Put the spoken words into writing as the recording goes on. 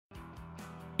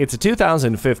It's a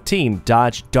 2015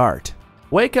 Dodge Dart.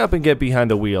 Wake up and get behind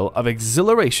the wheel of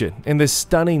exhilaration in this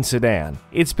stunning sedan.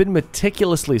 It's been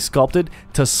meticulously sculpted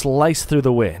to slice through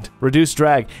the wind, reduce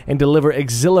drag, and deliver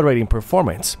exhilarating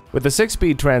performance. With a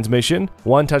 6-speed transmission,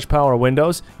 1-touch power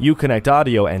windows, Uconnect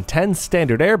audio, and 10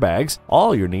 standard airbags,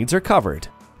 all your needs are covered.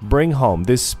 Bring home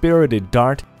this spirited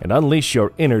Dart and unleash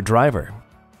your inner driver.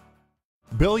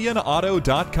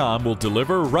 BillionAuto.com will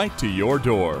deliver right to your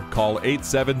door. Call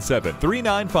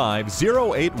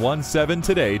 877-395-0817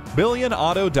 today.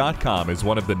 BillionAuto.com is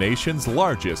one of the nation's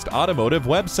largest automotive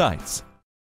websites.